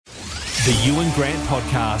The Ewan Grant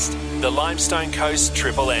Podcast, the Limestone Coast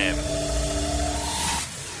Triple M.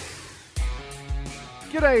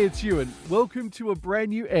 G'day, it's Ewan. Welcome to a brand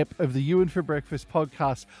new ep of the Ewan for Breakfast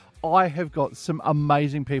podcast. I have got some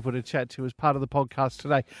amazing people to chat to as part of the podcast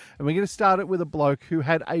today. And we're going to start it with a bloke who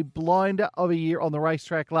had a blinder of a year on the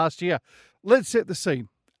racetrack last year. Let's set the scene.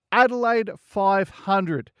 Adelaide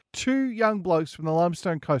 500. Two young blokes from the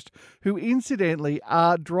Limestone Coast who incidentally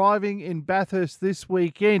are driving in Bathurst this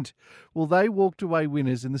weekend. Well, they walked away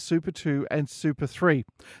winners in the Super 2 and Super 3.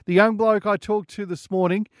 The young bloke I talked to this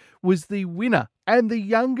morning was the winner and the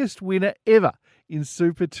youngest winner ever in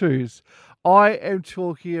Super 2s. I am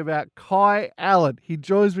talking about Kai Allen. He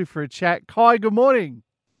joins me for a chat. Kai, good morning.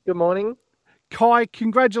 Good morning. Kai,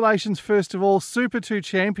 congratulations, first of all, Super 2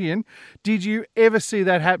 champion. Did you ever see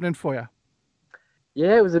that happening for you?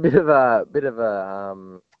 Yeah, it was a bit of a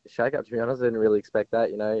shake-up, to be honest. I didn't really expect that.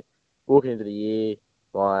 You know, walking into the year,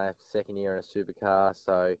 my second year in a supercar,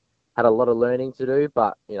 so had a lot of learning to do.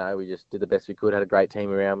 But you know, we just did the best we could. Had a great team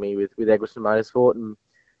around me with Eggleston Motorsport, and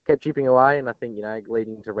kept chipping away. And I think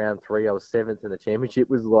leading to round 3, I was 7th, and the championship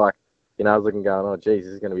was like, I was looking going, oh geez,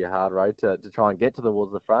 this is going to be a hard road to try and get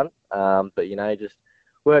towards the front. But just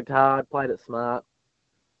worked hard, played it smart.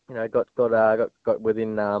 Got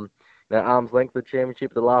within arm's length of the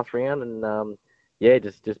championship at the last round, and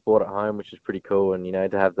just brought it home, which is pretty cool. And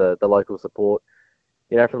to have the local support,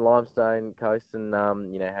 from the Limestone Coast, and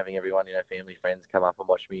having everyone, family, friends come up and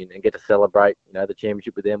watch me and get to celebrate, the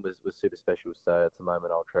championship with them was super special. So it's a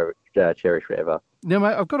moment I'll cherish forever. Now,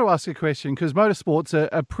 mate, I've got to ask a question, because motorsport's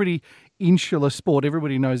a pretty insular sport.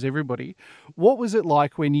 Everybody knows everybody. What was it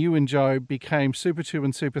like when you and Joe became Super 2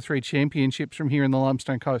 and Super 3 championships from here in the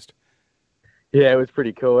Limestone Coast? Yeah, it was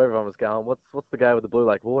pretty cool. Everyone was going, what's the go with the Blue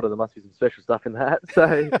Lake water? There must be some special stuff in that.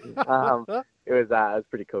 So it was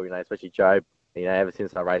pretty cool, especially Joe. Ever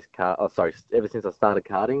since I started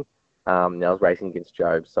karting, I was racing against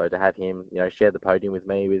Joe. So to have him, share the podium with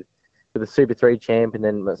me with the Super 3 champ, and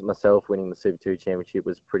then myself winning the Super 2 championship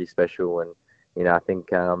was pretty special. And I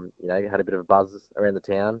think had a bit of a buzz around the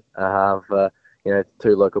town.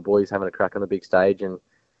 Two local boys having a crack on the big stage and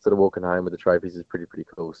sort of walking home with the trophies is pretty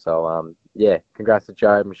cool. So congrats to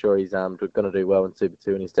Joe. I'm sure he's going to do well in Super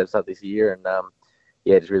 2 and he steps up this year. And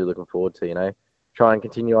just really looking forward to try and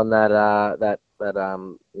continue on that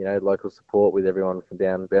local support with everyone from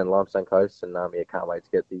down the Limestone Coast. And can't wait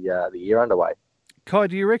to get the year underway. Kai,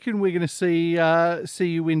 do you reckon we're going to see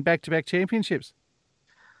you win back-to-back championships?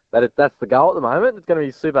 That's the goal at the moment. It's going to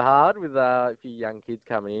be super hard with a few young kids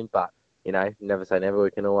coming in, but never say never. We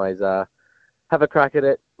can always have a crack at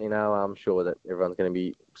it. I'm sure that everyone's going to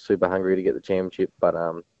be super hungry to get the championship, but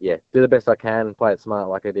do the best I can, play it smart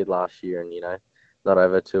like I did last year, and not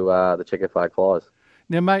over to the checkered flag flies.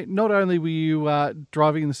 Now, mate, not only were you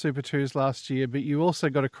driving in the Super 2s last year, but you also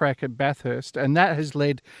got a crack at Bathurst, and that has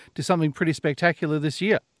led to something pretty spectacular this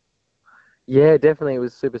year. Yeah, definitely. It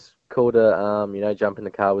was super cool to, jump in the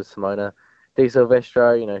car with Simona Di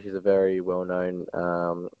Silvestro. She's a very well-known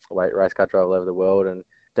race car driver all over the world, and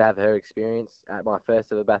to have her experience at my first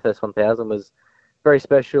ever Bathurst 1000 was very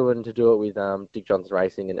special, and to do it with Dick Johnson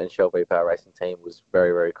Racing and Shell V-Power Racing Team was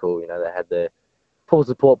very, very cool. They had their full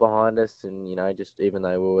support behind us, and just even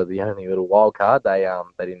though we were the only little wild card, they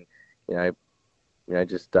didn't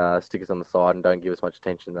just stick us on the side and don't give us much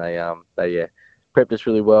attention. They prepped us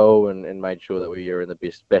really well and made sure that we were in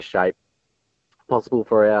the best shape possible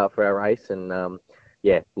for our race, and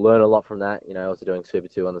learn a lot from that. Also doing Super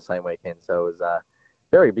 2 on the same weekend, so it was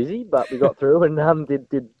very busy, but we got through and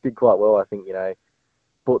did quite well. I think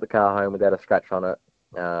brought the car home without a scratch on it.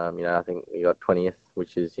 I think we got 20th,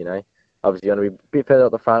 which is obviously going to be a bit further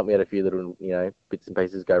up the front. We had a few little bits and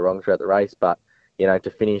pieces go wrong throughout the race, but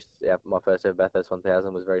to finish my first ever Bathurst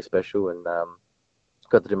 1000 was very special, and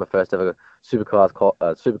got to do my first ever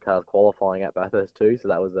supercars qualifying at Bathurst too, so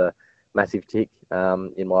that was a massive tick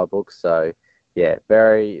in my book. So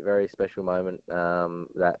very, very special moment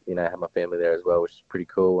that had my family there as well, which is pretty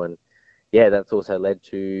cool. And that's also led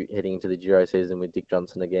to heading into the Giro season with Dick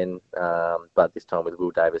Johnson again, but this time with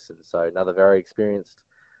Will Davison. So another very experienced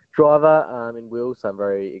driver in Will, so I'm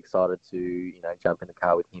very excited to jump in the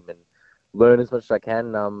car with him and learn as much as I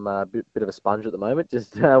can. I'm a bit of a sponge at the moment.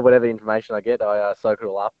 Just whatever information I get, I soak it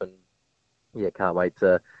all up, and can't wait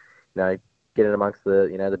to get in amongst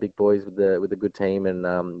the big boys with the good team, and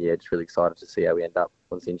just really excited to see how we end up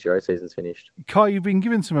once the Enduro season's finished. Kai, you've been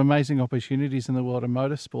given some amazing opportunities in the world of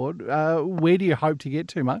motorsport. Where do you hope to get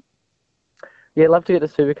to, mate? Yeah, love to get to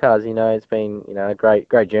supercars. It's been a great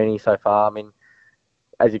journey so far. I mean,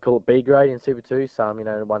 as you call it, B grade in Super 2, so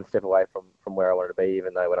I'm one step away from where I wanted to be.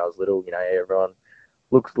 Even though when I was little, everyone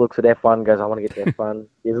looks at F1, goes, I want to get to F1.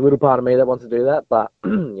 There's a little part of me that wants to do that, but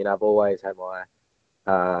I've always had my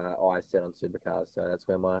eyes set on supercars, so that's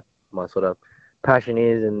where my sort of passion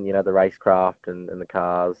is, and the racecraft and the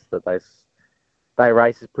cars that they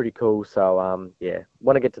race is pretty cool. So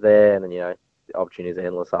want to get to there, and then the opportunities are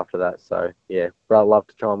endless after that. So but I'd love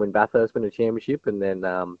to try and win Bathurst, win a championship, and then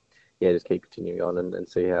just keep continuing on and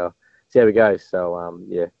see how we go. So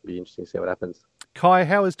be interesting to see what happens. Kai,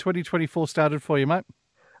 how has 2024 started for you, mate?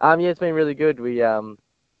 It's been really good. We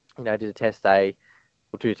did a test day,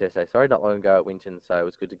 well, 2 test days, sorry, not long ago at Winton. So it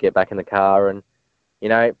was good to get back in the car and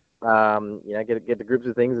get to grips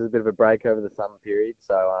with things. There's a bit of a break over the summer period,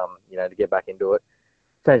 so to get back into it.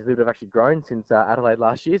 Change a little bit. I've actually grown since Adelaide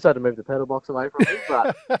last year, so I had to move the pedal box away from me.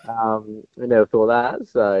 But I never thought that.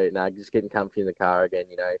 So just getting comfy in the car again.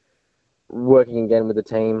 Working again with the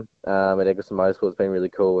team at Egerton Motorsport has been really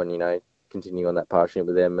cool, and continuing on that partnership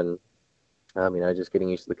with them, and just getting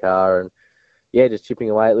used to the car, and just chipping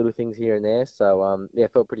away at little things here and there. So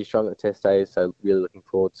felt pretty strong at the test days. So really looking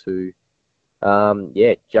forward to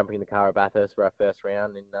jumping in the car at Bathurst for our first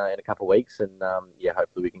round in a couple of weeks, and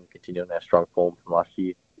hopefully we can continue on our strong form from last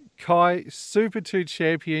year. Kai, Super 2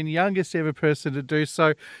 champion, youngest ever person to do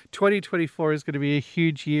so. 2024 is going to be a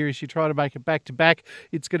huge year as you try to make it back-to-back.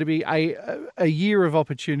 It's going to be a year of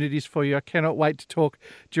opportunities for you. I cannot wait to talk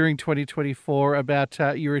during 2024 about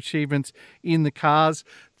your achievements in the cars.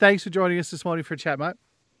 Thanks for joining us this morning for a chat, mate.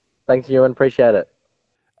 Thanks, Ewan. Appreciate it.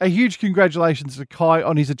 A huge congratulations to Kai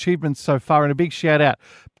on his achievements so far, and a big shout out.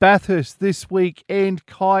 Bathurst this week, and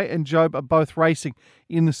Kai and Job are both racing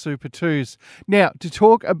in the Super 2s. Now, to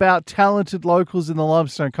talk about talented locals in the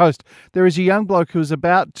Limestone Coast, there is a young bloke who is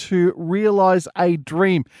about to realise a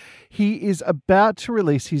dream. He is about to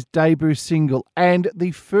release his debut single, and the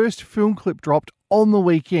first film clip dropped on the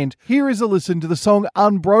weekend. Here is a listen to the song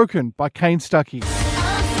Unbroken by Kane Stuckey.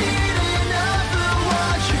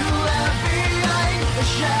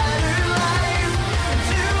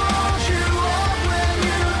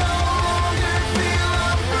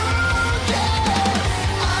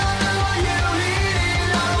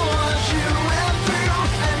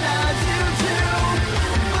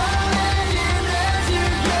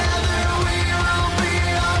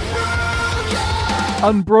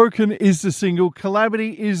 Unbroken is the single,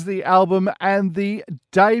 Calamity is the album, and the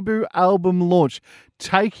debut album launch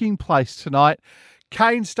taking place tonight.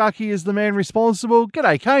 Kane Stuckey is the man responsible.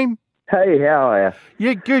 G'day, Kane. Hey, how are you?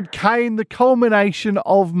 Yeah, good. Kane, the culmination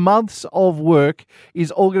of months of work is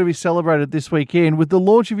all going to be celebrated this weekend with the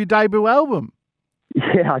launch of your debut album.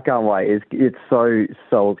 Yeah, I can't wait. It's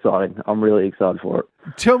so exciting. I'm really excited for it.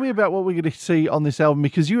 Tell me about what we're going to see on this album,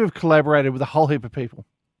 because you have collaborated with a whole heap of people.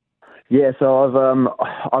 Yeah, so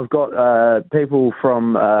I've got people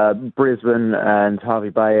from Brisbane and Hervey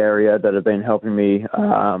Bay area that have been helping me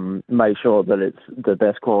make sure that it's the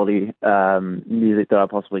best quality music that I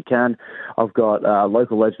possibly can. I've got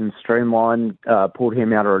local legend Streamline, pulled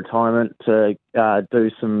him out of retirement to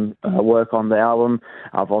do some work on the album.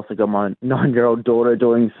 I've also got my 9-year-old daughter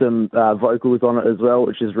doing some vocals on it as well,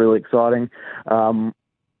 which is really exciting.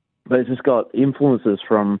 But it's just got influences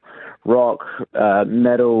from rock,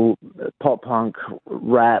 metal, pop punk,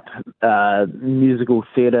 rap, musical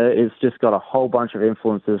theatre. It's just got a whole bunch of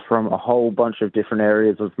influences from a whole bunch of different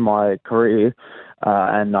areas of my career,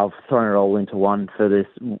 and I've thrown it all into one for this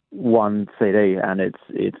one CD, and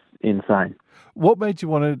it's insane. What made you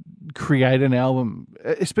want to create an album,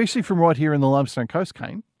 especially from right here in the Limestone Coast,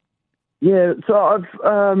 Kane? Yeah, so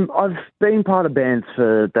I've been part of bands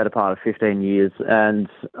for the better part of 15 years, and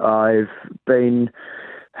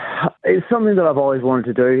it's something that I've always wanted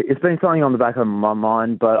to do. It's been something on the back of my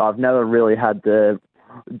mind, but I've never really had the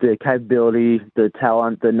capability, the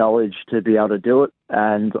talent, the knowledge to be able to do it.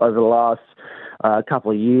 And over the last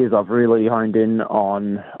couple of years, I've really honed in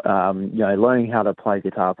on learning how to play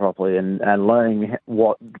guitar properly and learning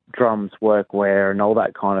what drums work where and all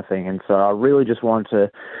that kind of thing. And so I really just wanted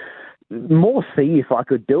to more see if I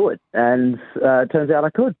could do it, and it turns out I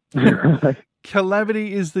could.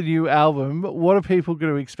 Calamity is the new album. What are people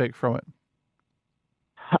going to expect from it?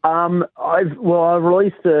 I've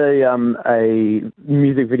released a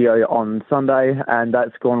music video on Sunday, and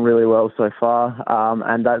that's gone really well so far.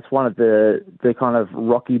 And that's one of the kind of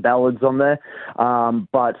rocky ballads on there.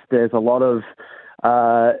 But there's a lot of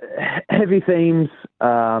heavy themes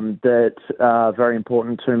that are very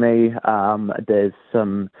important to me. There's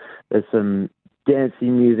some dancey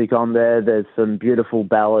music on there. There's some beautiful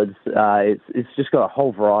ballads. It's just got a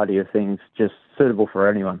whole variety of things, just suitable for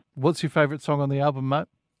anyone. What's your favourite song on the album, mate?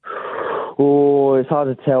 Oh, it's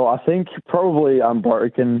hard to tell. I think probably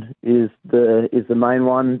Unbroken is the main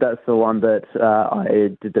one. That's the one that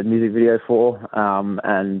I did the music video for,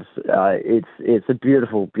 and it's a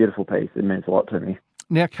beautiful, beautiful piece. It means a lot to me.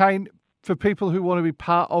 Now, Kane, for people who want to be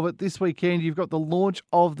part of it this weekend, you've got the launch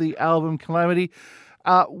of the album Calamity.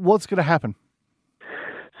 What's going to happen?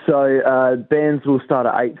 So bands will start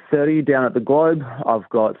at 8:30 down at the Globe. I've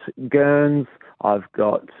got Gurns. I've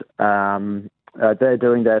got they're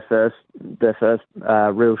doing their first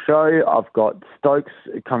real show. I've got Stokes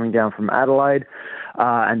coming down from Adelaide,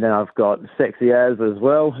 and then I've got Sexy As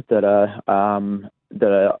well that are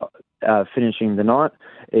finishing the night.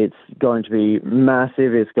 It's going to be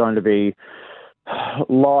massive. It's going to be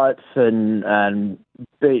lights and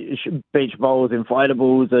beach bowls,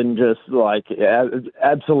 inflatables, and just like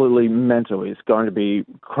absolutely mental. It's going to be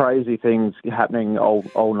crazy things happening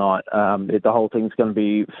all night. The whole thing's going to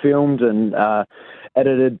be filmed and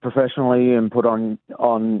edited professionally and put on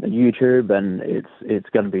YouTube, and it's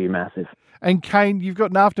going to be massive. And Kane, you've got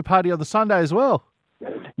an after party on the Sunday as well.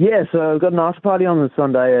 Yeah, so I've got an after party on the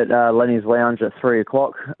Sunday at Lenny's Lounge at 3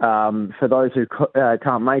 o'clock. For those who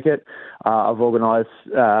can't make it, I've organised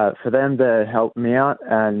for them to help me out,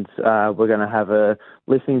 and we're going to have a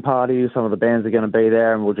listening party. Some of the bands are going to be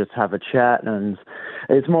there, and we'll just have a chat. And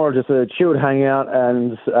it's more just a chilled hangout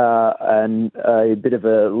and a bit of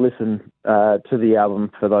a listen to the album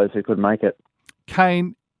for those who couldn't make it.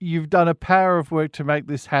 Kane, you've done a power of work to make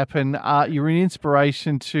this happen. You're an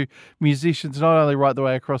inspiration to musicians, not only right the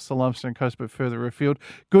way across the Limestone Coast, but further afield.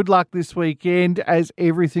 Good luck this weekend as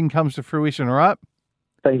everything comes to fruition, all right?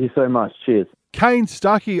 Thank you so much. Cheers. Kane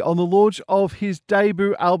Stuckey on the launch of his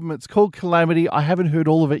debut album. It's called Calamity. I haven't heard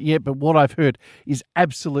all of it yet, but what I've heard is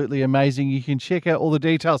absolutely amazing. You can check out all the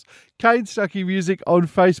details. Kane Stuckey Music on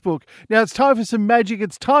Facebook. Now it's time for some magic.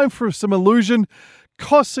 It's time for some illusion.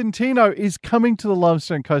 Cosentino is coming to the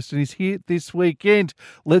Limestone Coast and he's here this weekend.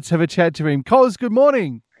 Let's have a chat to him. Cos, good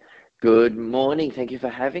morning. Good morning. Thank you for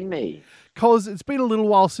having me. Cos, it's been a little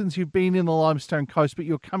while since you've been in the Limestone Coast, but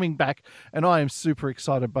you're coming back, and I am super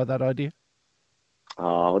excited by that idea.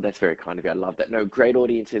 Oh, that's very kind of you. I love that. No, great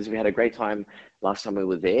audiences. We had a great time last time we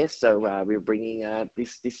were there. So we're bringing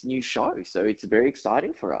this new show. So it's very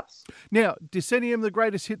exciting for us. Now, Decennium, the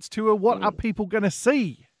Greatest Hits Tour, what are people going to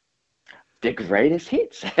see? The greatest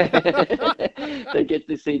hits. They get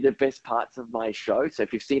to see the best parts of my show. So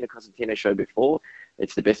if you've seen a Cosentino show before,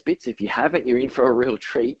 it's the best bits. If you haven't, you're in for a real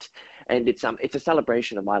treat. And it's a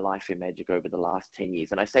celebration of my life in magic over the last 10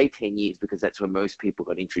 years. And I say 10 years because that's when most people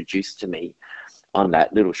got introduced to me on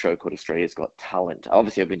that little show called Australia's Got Talent.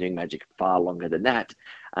 Obviously, I've been doing magic far longer than that,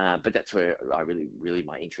 but that's where I really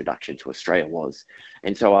my introduction to Australia was.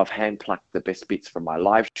 And so I've hand-plucked the best bits from my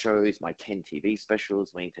live shows, my 10 TV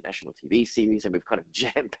specials, my international TV series, and we've kind of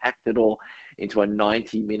jam-packed it all into a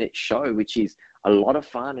 90-minute show, which is a lot of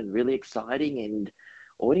fun and really exciting, and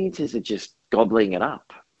audiences are just gobbling it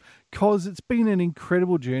up. Cos, it's been an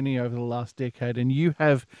incredible journey over the last decade, and you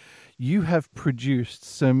have produced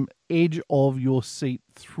some edge of your seat,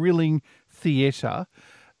 thrilling theatre.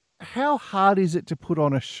 How hard is it to put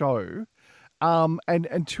on a show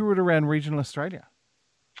and tour it around regional Australia?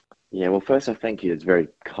 Yeah, well, first I thank you. It's very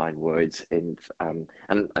kind words, and I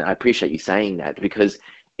appreciate you saying that, because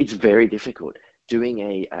it's very difficult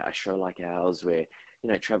doing a show like ours where,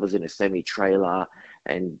 it travels in a semi-trailer,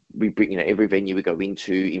 and we bring, every venue we go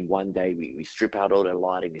into in one day, we strip out all the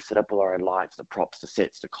lighting, we set up all our own lights, the props, the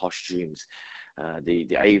sets, the costumes,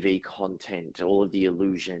 the AV content, all of the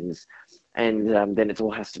illusions. And then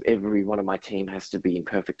every one of my team has to be in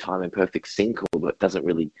perfect time and perfect sync, or it doesn't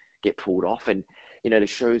really get pulled off. And, the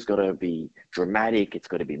show's got to be dramatic, it's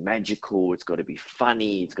got to be magical, it's got to be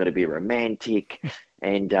funny, it's got to be romantic.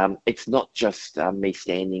 And it's not just me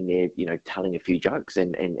standing there, telling a few jokes.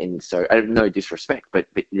 And so, no disrespect, but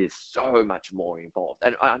there's so much more involved.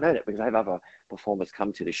 And I know that because I have other performers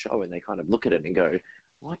come to the show and they kind of look at it and go,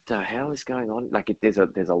 what the hell is going on? Like, there's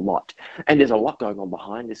a lot. And there's a lot going on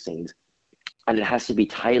behind the scenes. And it has to be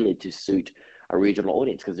tailored to suit a regional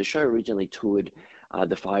audience, because the show originally toured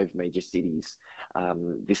the 5 major cities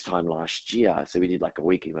this time last year. So we did like a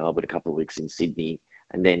week in Melbourne, a couple of weeks in Sydney,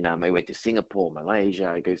 and then we went to Singapore,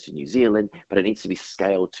 Malaysia, it goes to New Zealand, but it needs to be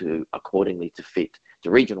scaled accordingly to fit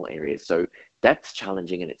the regional areas. So that's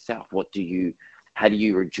challenging in itself. How do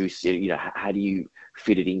you reduce it? How do you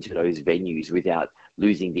fit it into those venues without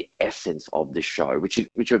losing the essence of the show, which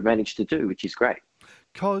we've managed to do, which is great.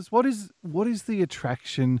 Cos, what is the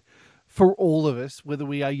attraction for all of us, whether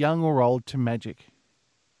we are young or old, to magic?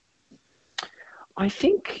 I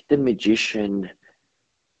think the magician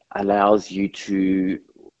allows you to,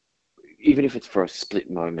 even if it's for a split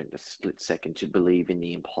moment, a split second, to believe in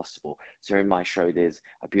the impossible. So in my show, there's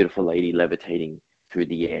a beautiful lady levitating through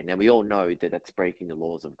the air. Now, we all know that that's breaking the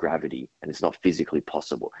laws of gravity and it's not physically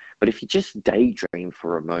possible. But if you just daydream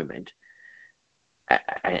for a moment,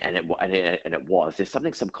 and it was. There's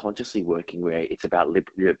something subconsciously working where it's about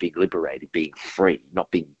being liberated, being free, not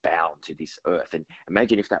being bound to this earth. And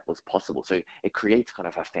imagine if that was possible. So it creates kind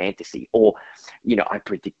of a fantasy. Or, I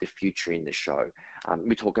predict the future in the show.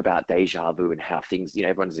 We talk about deja vu and how things,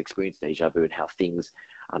 everyone has experienced deja vu and how things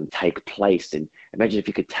take place. And imagine if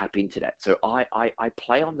you could tap into that. So I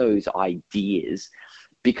play on those ideas,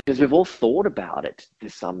 because we've all thought about it to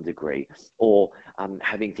some degree, or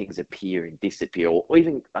having things appear and disappear, or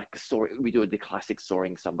even like we do the classic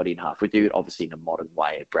sawing somebody in half. We do it obviously in a modern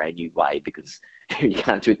way, a brand new way, because you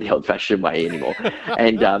can't do it the old-fashioned way anymore.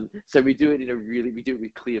 And so we do it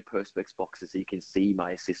with clear perspex boxes so you can see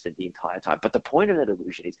my assistant the entire time. But the point of that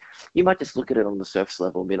illusion is you might just look at it on the surface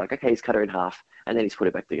level and be like, okay, he's cut her in half, and then he's put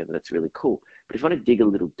it back together. That's really cool. But if you want to dig a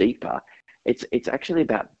little deeper, it's actually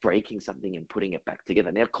about breaking something and putting it back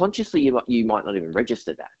together. Now, consciously, you might not even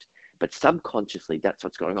register that, but subconsciously, that's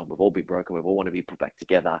what's going on. We've all been broken. We've all want to be put back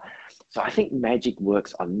together. So I think magic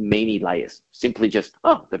works on many layers. Simply just,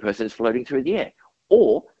 the person is floating through the air,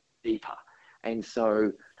 or deeper. And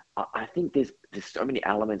so I think there's so many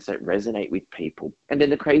elements that resonate with people. And then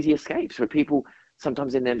the crazy escapes, where people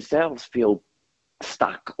sometimes in themselves feel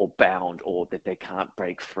stuck or bound, or that they can't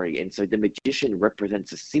break free. And so the magician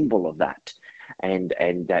represents a symbol of that, and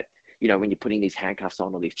that, when you're putting these handcuffs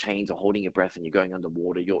on, or these chains, or holding your breath and you're going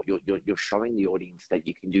underwater, you're showing the audience that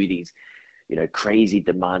you can do these crazy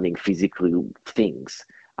demanding physical things.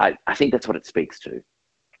 I think that's what it speaks to.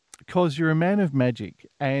 Because you're a man of magic,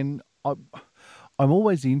 and I'm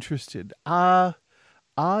always interested, are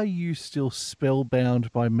you still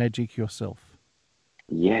spellbound by magic yourself?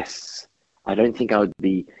 Yes. I don't think I would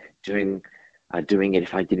be doing it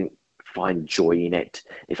if I didn't find joy in it.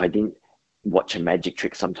 If I didn't watch a magic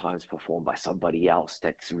trick sometimes performed by somebody else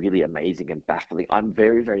that's really amazing and baffling. I'm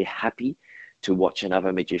very, very happy to watch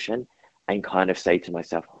another magician and kind of say to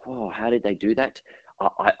myself, "Oh, how did they do that?"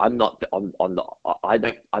 I don't want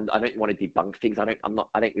to debunk things. I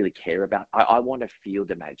don't really care about. I want to feel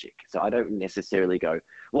the magic. So I don't necessarily go,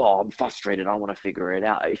 well, I'm frustrated, I want to figure it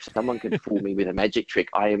out. If someone can fool me with a magic trick,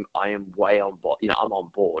 I am way on board. I'm on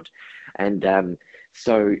board, and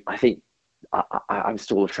so I think I'm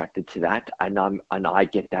still attracted to that, and I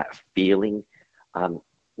get that feeling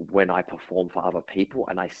when I perform for other people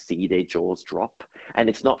and I see their jaws drop. And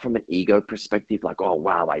it's not from an ego perspective, like, oh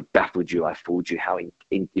wow, I baffled you, I fooled you,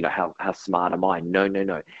 how smart am I?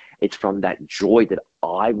 No. It's from that joy that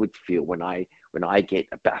I would feel when I get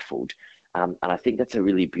baffled. And I think that's a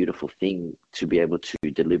really beautiful thing to be able to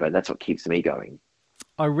deliver. And that's what keeps me going.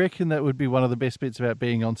 I reckon that would be one of the best bits about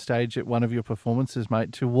being on stage at one of your performances,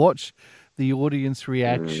 mate, to watch the audience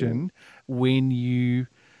reaction when you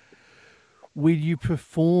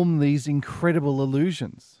perform these incredible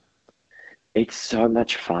illusions. It's so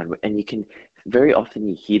much fun. And you can, very often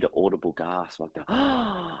you hear the audible gasp, like the,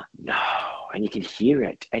 oh, no, and you can hear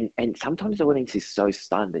it. And sometimes the audience is so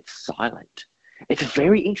stunned, it's silent. It's a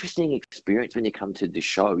very interesting experience when you come to the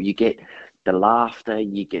show. You get the laughter,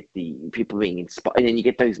 you get the people being inspired, and then you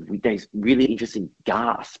get those really interesting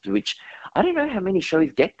gasps, which I don't know how many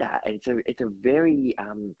shows get that. And it's a very,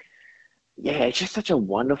 it's just such a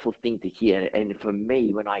wonderful thing to hear. And for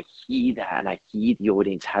me, when I hear that and I hear the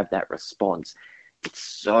audience have that response, it's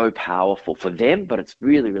so powerful for them, but it's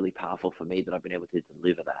really, really powerful for me that I've been able to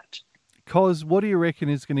deliver that. Cos, what do you reckon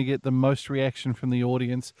is going to get the most reaction from the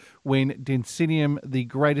audience when Densinium, the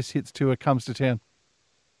Greatest Hits Tour, comes to town?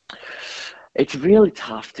 It's really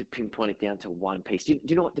tough to pinpoint it down to one piece. Do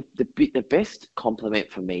you know what? The best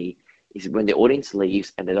compliment for me is when the audience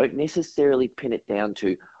leaves and they don't necessarily pin it down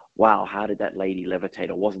to, wow, how did that lady levitate?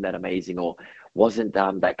 Or wasn't that amazing? Or wasn't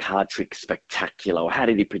that card trick spectacular? Or how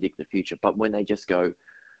did he predict the future? But when they just go,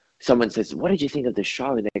 someone says, what did you think of the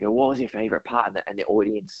show? And they go, what was your favorite part? And the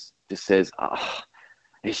audience just says, oh,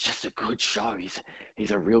 it's just a good show.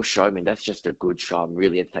 He's a real showman. That's just a good show. I'm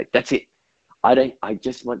really entertained. That's it. I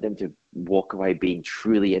just want them to walk away being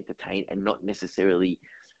truly entertained, and not necessarily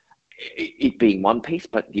it being one piece,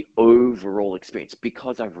 but the overall experience,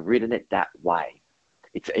 because I've written it that way.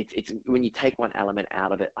 It's when you take one element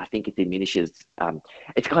out of it, I think it diminishes.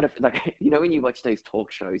 It's kind of like, when you watch those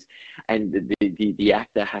talk shows and the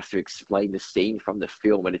actor has to explain the scene from the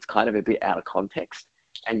film and it's kind of a bit out of context.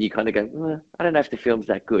 and you kind of go, I don't know if the film's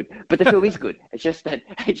that good, but the film is good. It's just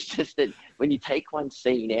that when you take one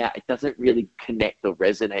scene out, it doesn't really connect or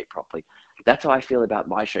resonate properly. That's how I feel about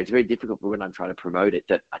my show. It's very difficult when I'm trying to promote it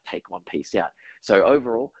that I take one piece out. So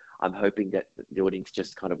overall, I'm hoping that the audience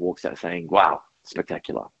just kind of walks out saying, wow,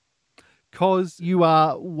 spectacular. Because you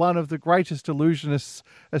are one of the greatest illusionists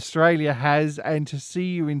Australia has, and to see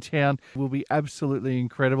you in town will be absolutely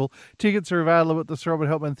incredible. Tickets are available at the Sir Robert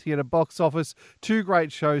Helpman Theatre box office. 2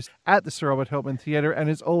 great shows at the Sir Robert Helpman Theatre, and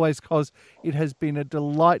as always, Cos, it has been a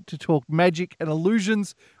delight to talk magic and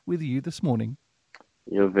illusions with you this morning.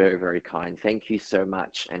 You're very, very kind. Thank you so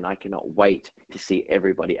much, and I cannot wait to see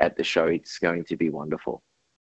everybody at the show. It's going to be wonderful.